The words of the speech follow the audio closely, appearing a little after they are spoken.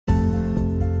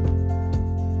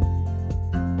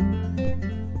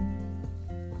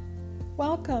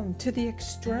Welcome to the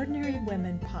Extraordinary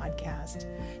Women podcast,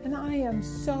 and I am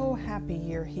so happy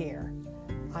you're here.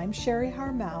 I'm Sherry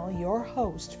Harmel, your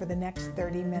host for the next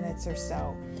 30 minutes or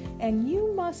so, and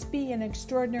you must be an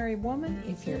extraordinary woman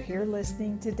if you're here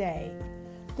listening today.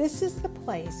 This is the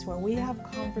place where we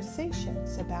have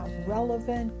conversations about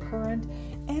relevant, current,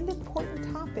 and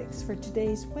important topics for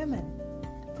today's women.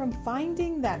 From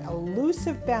finding that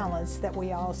elusive balance that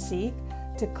we all seek,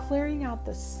 to clearing out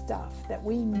the stuff that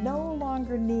we no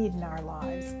longer need in our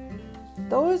lives.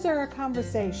 Those are our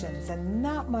conversations, and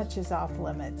not much is off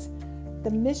limits. The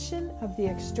mission of the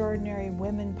Extraordinary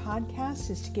Women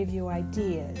podcast is to give you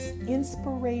ideas,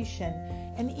 inspiration,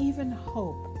 and even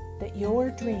hope that your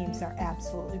dreams are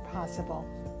absolutely possible.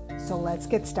 So let's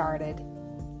get started.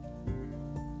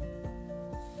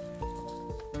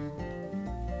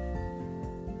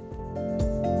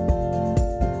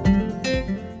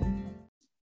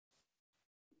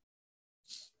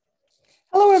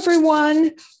 Hello,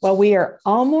 everyone. Well, we are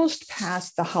almost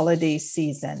past the holiday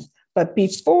season, but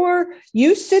before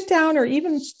you sit down or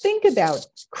even think about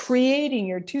creating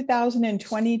your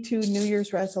 2022 New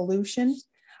Year's resolution,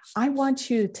 I want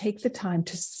you to take the time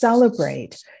to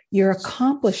celebrate your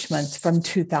accomplishments from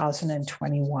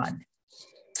 2021.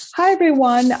 Hi,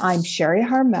 everyone. I'm Sherry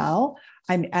Harmel.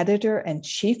 I'm editor and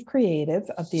chief creative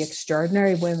of the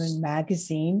Extraordinary Women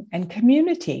magazine and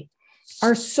community.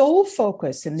 Our sole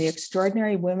focus in the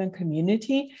Extraordinary Women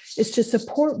community is to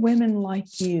support women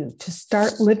like you to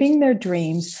start living their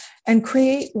dreams and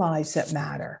create lives that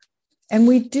matter. And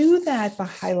we do that by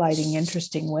highlighting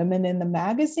interesting women in the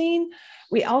magazine.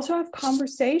 We also have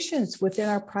conversations within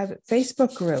our private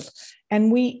Facebook group.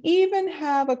 And we even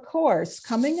have a course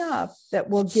coming up that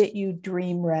will get you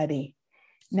dream ready.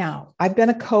 Now, I've been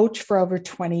a coach for over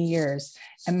 20 years,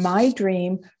 and my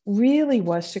dream really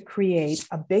was to create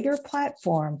a bigger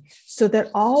platform so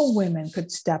that all women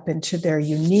could step into their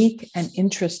unique and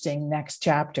interesting next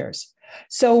chapters.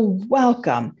 So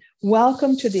welcome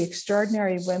to the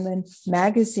Extraordinary Women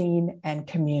magazine and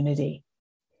community.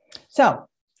 So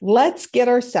let's get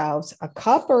ourselves a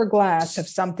cup or a glass of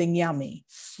something yummy,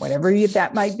 whatever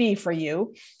that might be for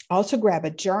you. Also grab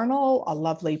a journal, a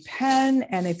lovely pen,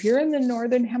 and if you're in the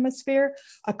Northern Hemisphere,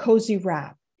 a cozy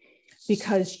wrap,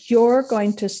 because you're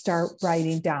going to start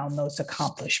writing down those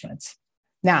accomplishments.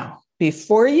 Now,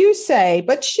 before you say,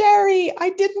 but Sherry, I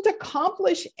didn't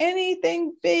accomplish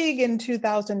anything big in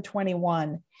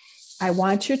 2021, I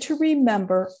want you to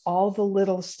remember all the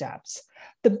little steps,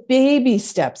 the baby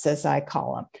steps, as I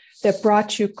call them, that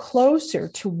brought you closer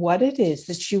to what it is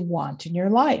that you want in your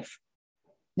life.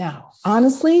 Now,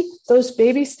 honestly, those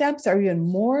baby steps are even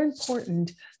more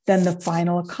important than the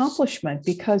final accomplishment,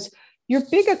 because your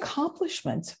big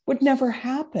accomplishments would never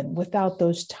happen without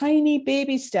those tiny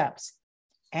baby steps.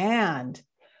 And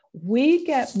we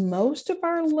get most of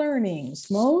our learnings,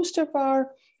 most of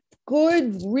our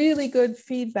really good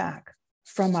feedback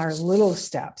from our little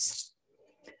steps.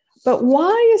 But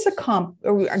why is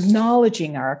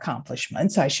acknowledging our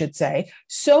accomplishments, I should say,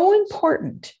 so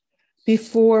important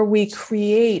before we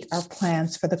create our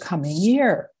plans for the coming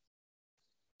year?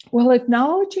 Well,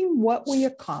 acknowledging what we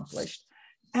accomplished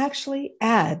actually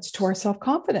adds to our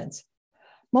self-confidence.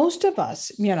 Most of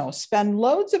us, spend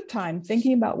loads of time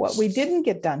thinking about what we didn't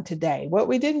get done today, what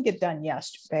we didn't get done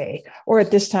yesterday, or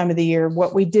at this time of the year,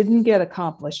 what we didn't get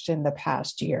accomplished in the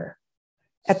past year.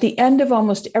 At the end of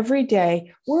almost every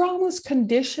day, we're almost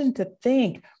conditioned to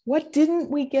think, what didn't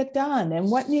we get done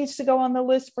and what needs to go on the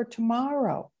list for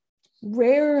tomorrow?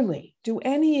 Rarely do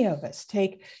any of us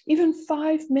take even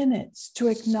 5 minutes to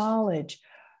acknowledge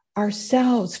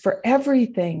ourselves for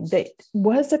everything that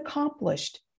was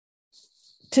accomplished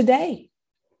today.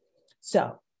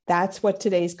 So that's what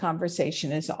today's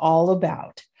conversation is all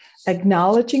about.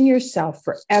 Acknowledging yourself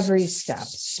for every step,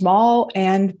 small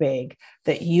and big,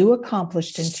 that you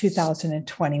accomplished in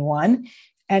 2021.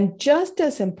 And just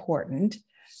as important,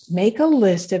 make a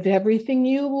list of everything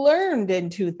you learned in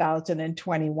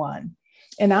 2021.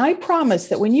 And I promise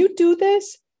that when you do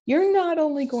this, you're not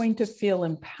only going to feel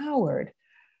empowered,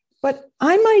 but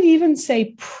I might even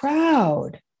say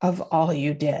proud of all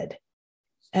you did.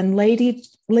 And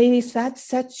ladies, that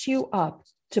sets you up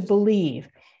to believe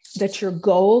that your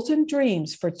goals and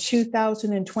dreams for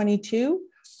 2022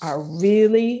 are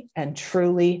really and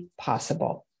truly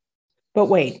possible. But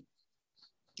wait,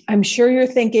 I'm sure you're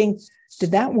thinking,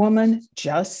 did that woman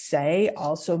just say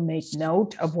also make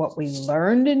note of what we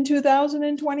learned in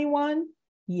 2021?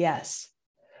 Yes.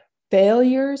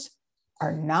 Failures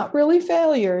are not really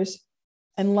failures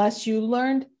unless you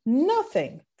learned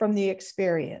nothing from the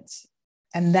experience.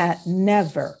 And that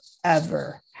never,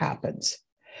 ever happens.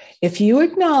 If you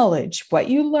acknowledge what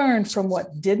you learned from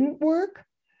what didn't work,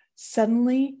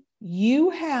 suddenly you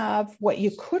have what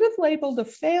you could have labeled a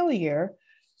failure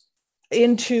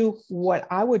into what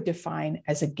I would define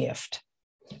as a gift.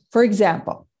 For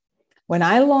example, when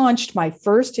I launched my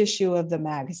first issue of the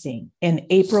magazine in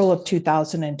April of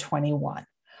 2021,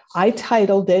 I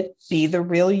titled it Be the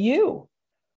Real You.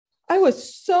 I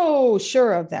was so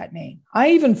sure of that name. I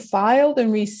even filed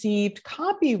and received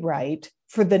copyright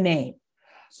for the name.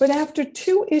 But after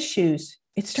 2 issues,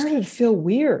 it started to feel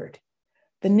weird.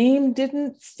 The name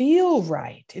didn't feel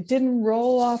right. It didn't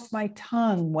roll off my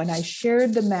tongue when I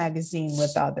shared the magazine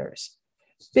with others.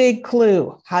 Big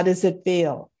clue. How does it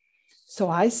feel? So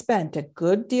I spent a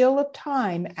good deal of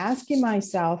time asking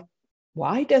myself,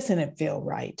 why doesn't it feel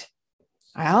right?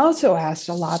 I also asked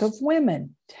a lot of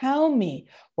women, tell me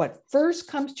what first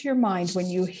comes to your mind when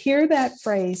you hear that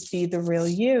phrase, be the real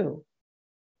you.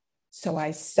 So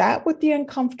I sat with the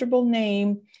uncomfortable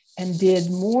name and did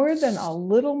more than a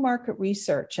little market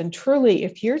research. And truly,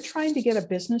 if you're trying to get a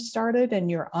business started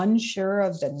and you're unsure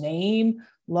of the name,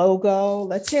 logo,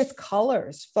 let's say it's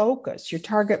colors, focus, your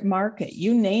target market,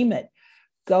 you name it,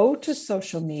 go to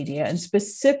social media and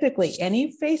specifically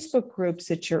any Facebook groups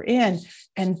that you're in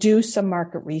and do some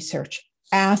market research.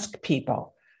 Ask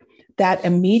people. That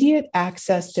immediate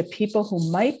access to people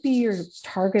who might be your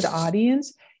target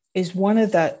audience is one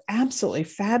of the absolutely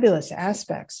fabulous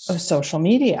aspects of social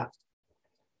media.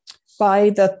 By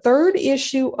the 3rd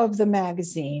issue of the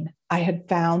magazine, I had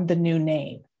found the new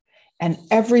name, and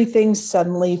everything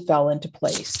suddenly fell into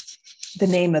place. The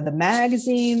name of the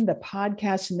magazine, the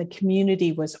podcast, and the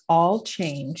community was all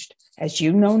changed, as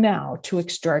you know now, to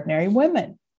Extraordinary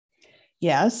Women.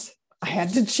 Yes, I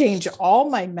had to change all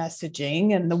my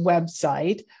messaging and the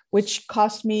website, which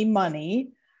cost me money,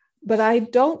 but I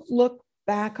don't look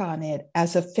back on it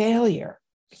as a failure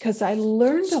because I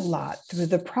learned a lot through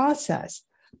the process.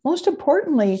 Most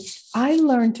importantly, I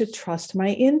learned to trust my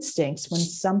instincts when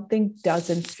something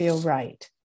doesn't feel right.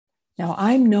 Now,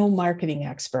 I'm no marketing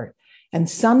expert, and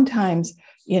sometimes,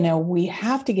 we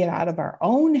have to get out of our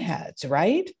own heads,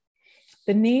 right?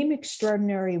 The name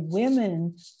Extraordinary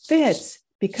Women fits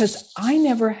because I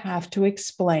never have to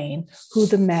explain who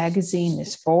the magazine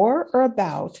is for or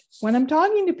about when I'm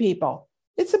talking to people.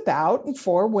 It's about and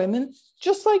for women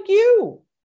just like you.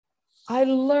 I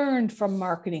learned from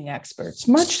marketing experts,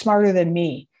 much smarter than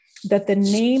me, that the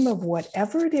name of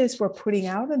whatever it is we're putting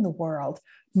out in the world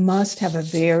must have a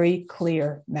very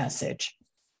clear message.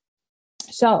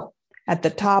 So at the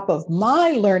top of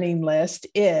my learning list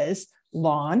is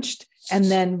launched and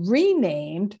then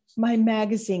renamed my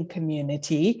magazine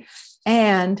community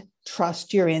and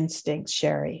Trust Your Instincts,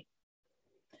 Sherry.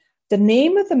 The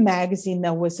name of the magazine,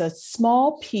 though, was a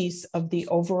small piece of the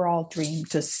overall dream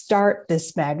to start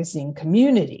this magazine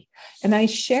community. And I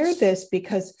share this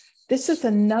because this is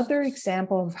another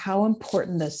example of how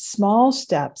important the small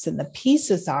steps and the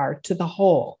pieces are to the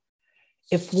whole.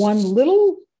 If one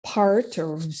little part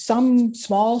or some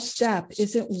small step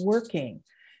isn't working,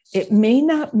 it may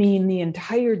not mean the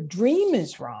entire dream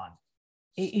is wrong.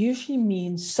 It usually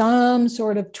means some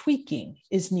sort of tweaking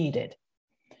is needed.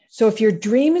 So if your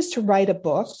dream is to write a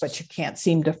book, but you can't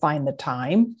seem to find the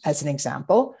time, as an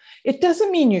example, it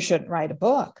doesn't mean you shouldn't write a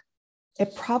book.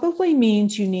 It probably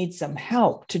means you need some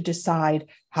help to decide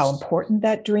how important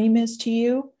that dream is to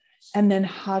you, and then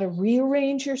how to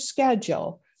rearrange your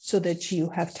schedule so that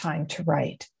you have time to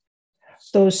write.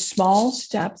 Those small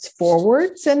steps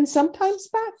forwards and sometimes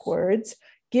backwards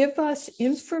give us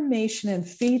information and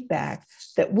feedback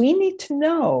that we need to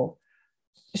know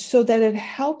so that it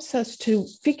helps us to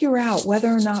figure out whether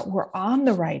or not we're on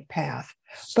the right path,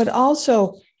 but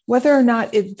also whether or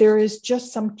not there is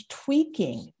just some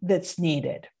tweaking that's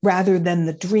needed rather than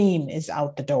the dream is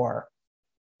out the door.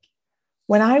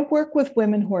 When I work with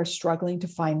women who are struggling to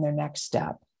find their next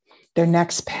step, their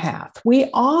next path, we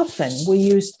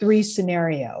use 3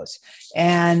 scenarios.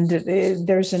 And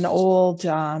there's an old,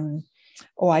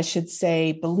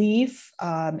 belief,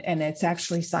 and it's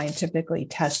actually scientifically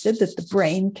tested that the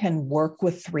brain can work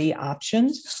with 3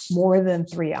 options. More than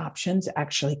 3 options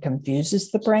actually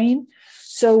confuses the brain.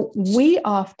 So we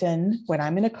often, when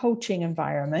I'm in a coaching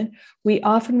environment, we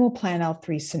often will plan out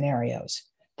 3 scenarios.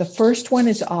 The first one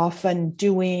is often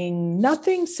doing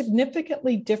nothing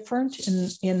significantly different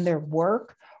in their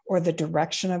work or the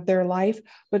direction of their life,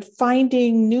 but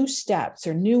finding new steps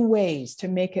or new ways to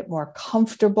make it more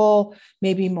comfortable,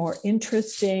 maybe more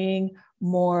interesting,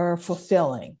 more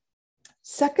fulfilling.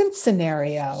 Second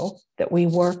scenario that we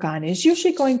work on is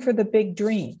usually going for the big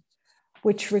dream,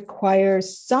 which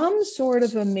requires some sort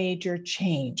of a major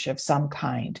change of some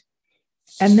kind.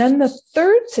 And then the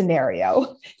third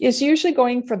scenario is usually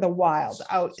going for the wild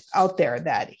out there,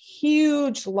 that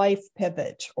huge life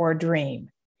pivot or dream.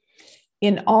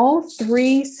 In all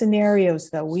three scenarios,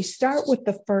 though, we start with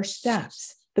the first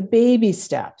steps, the baby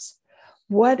steps.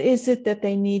 What is it that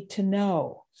they need to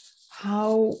know?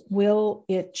 How will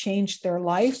it change their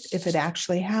life if it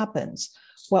actually happens?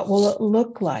 What will it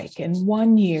look like in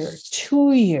 1 year,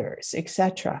 2 years,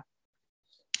 etc.?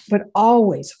 But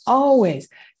always, always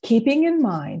keeping in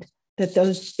mind that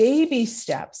those baby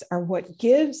steps are what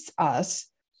gives us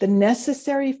the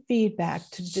necessary feedback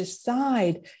to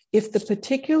decide if the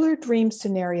particular dream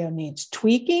scenario needs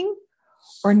tweaking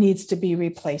or needs to be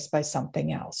replaced by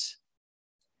something else.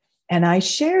 And I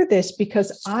share this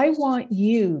because I want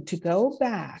you to go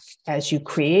back as you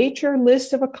create your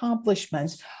list of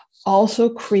accomplishments, also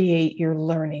create your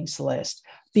learnings list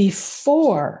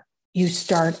before you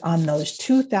start on those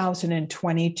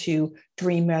 2022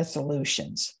 dream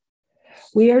resolutions.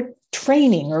 We are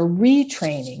training or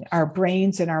retraining our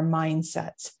brains and our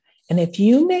mindsets. And if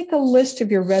you make a list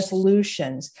of your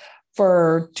resolutions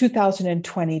for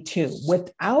 2022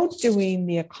 without doing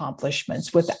the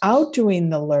accomplishments, without doing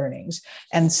the learnings,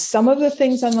 and some of the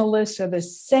things on the list are the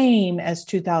same as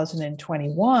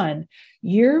 2021,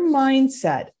 your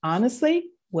mindset, honestly,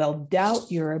 will doubt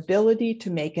your ability to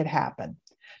make it happen.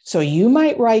 So you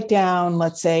might write down,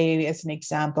 let's say, as an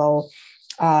example,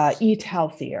 eat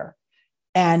healthier.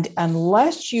 And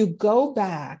unless you go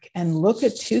back and look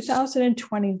at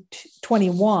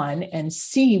 2021 and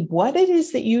see what it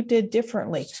is that you did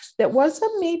differently, that was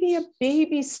maybe a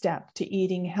baby step to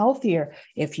eating healthier.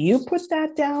 If you put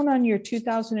that down on your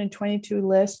 2022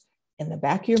 list, in the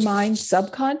back of your mind,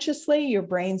 subconsciously, your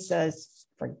brain says,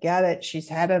 forget it. She's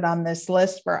had it on this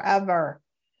list forever.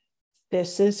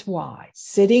 This is why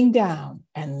sitting down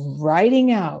and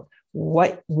writing out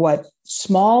what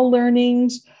small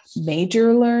learnings,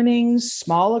 major learnings,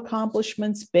 small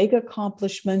accomplishments, big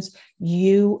accomplishments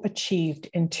you achieved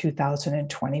in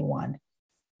 2021.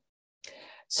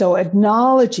 So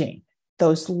acknowledging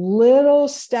those little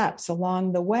steps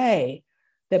along the way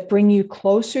that bring you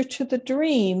closer to the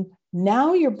dream,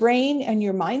 now your brain and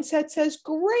your mindset says,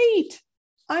 great,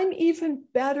 I'm even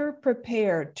better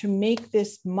prepared to make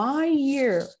this my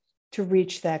year to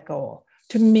reach that goal,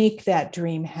 to make that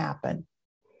dream happen.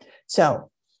 So,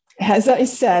 as I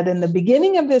said in the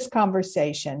beginning of this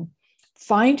conversation,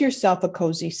 find yourself a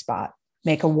cozy spot,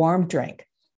 make a warm drink,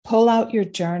 pull out your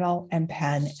journal and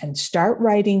pen, and start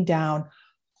writing down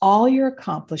all your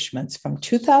accomplishments from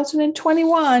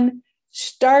 2021,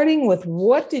 starting with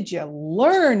what did you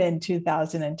learn in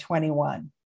 2021?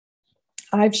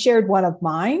 I've shared one of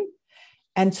mine.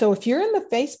 And so if you're in the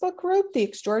Facebook group, the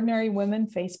Extraordinary Women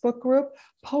Facebook group,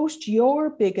 post your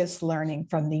biggest learning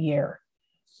from the year.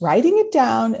 Writing it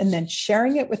down and then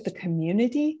sharing it with the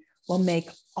community will make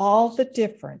all the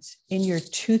difference in your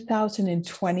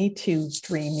 2022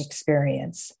 dream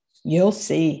experience. You'll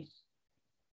see.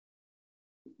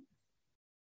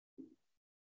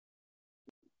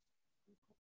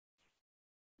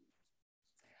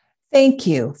 Thank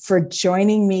you for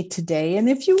joining me today. And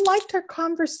if you liked our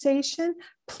conversation,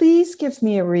 please give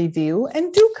me a review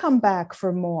and do come back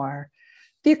for more.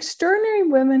 The Extraordinary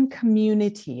Women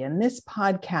community and this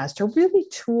podcast are really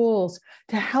tools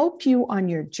to help you on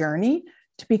your journey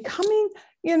to becoming,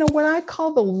 what I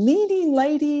call the leading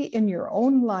lady in your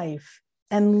own life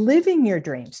and living your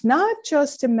dreams, not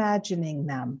just imagining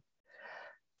them.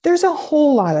 There's a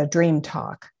whole lot of dream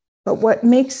talk. But what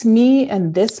makes me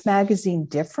and this magazine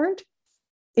different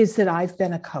is that I've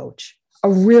been a coach, a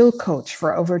real coach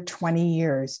for over 20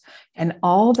 years. And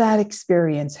all that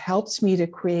experience helps me to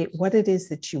create what it is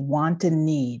that you want and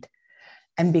need.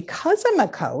 And because I'm a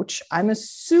coach, I'm a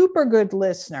super good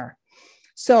listener.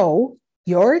 So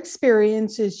your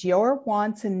experiences, your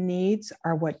wants and needs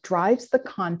are what drives the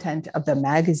content of the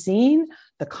magazine,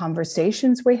 the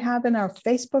conversations we have in our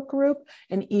Facebook group,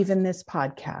 and even this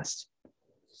podcast.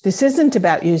 This isn't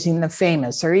about using the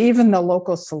famous or even the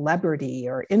local celebrity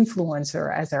or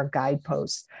influencer as our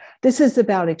guideposts. This is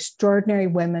about extraordinary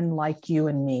women like you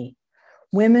and me,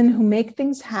 women who make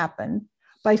things happen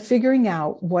by figuring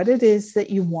out what it is that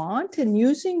you want and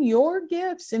using your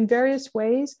gifts in various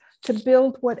ways to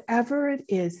build whatever it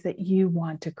is that you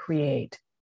want to create.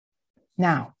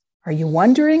 Now, are you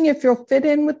wondering if you'll fit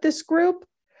in with this group?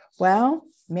 Well,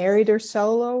 married or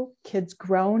solo, kids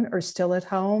grown or still at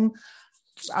home.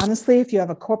 Honestly, if you have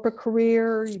a corporate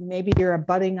career, maybe you're a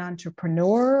budding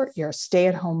entrepreneur, you're a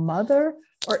stay-at-home mother,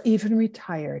 or even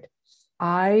retired,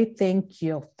 I think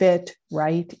you'll fit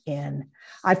right in.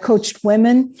 I've coached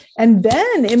women and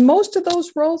been in most of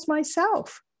those roles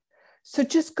myself. So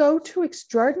just go to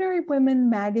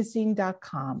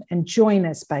extraordinarywomenmagazine.com and join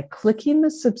us by clicking the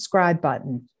subscribe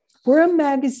button. We're a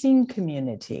magazine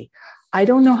community. I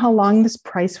don't know how long this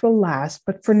price will last,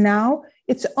 but for now,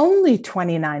 it's only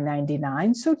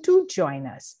 $29.99, so do join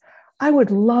us. I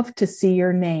would love to see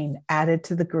your name added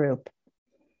to the group.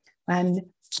 And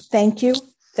thank you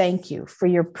for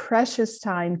your precious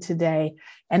time today.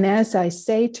 And as I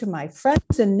say to my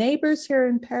friends and neighbors here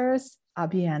in Paris, à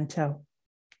bientôt.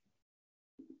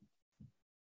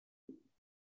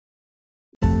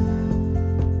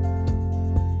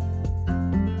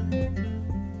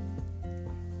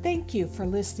 Thank you for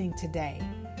listening today.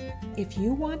 If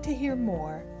you want to hear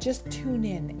more, just tune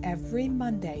in every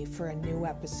Monday for a new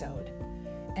episode.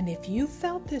 And if you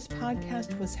felt this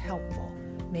podcast was helpful,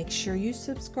 make sure you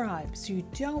subscribe so you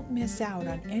don't miss out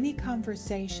on any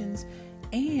conversations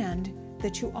and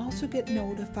that you also get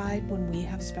notified when we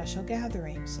have special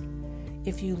gatherings.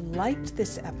 If you liked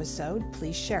this episode,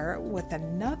 please share it with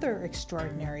another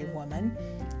extraordinary woman.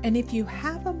 And if you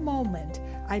have a moment,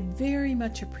 I'd very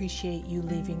much appreciate you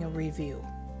leaving a review.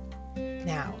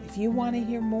 Now, if you want to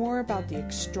hear more about the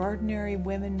Extraordinary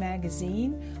Women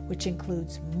magazine, which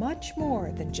includes much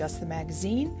more than just the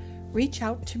magazine, reach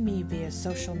out to me via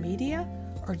social media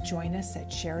or join us at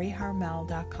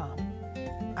sherryharmel.com.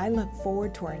 I look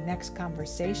forward to our next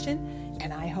conversation,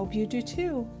 and I hope you do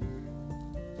too.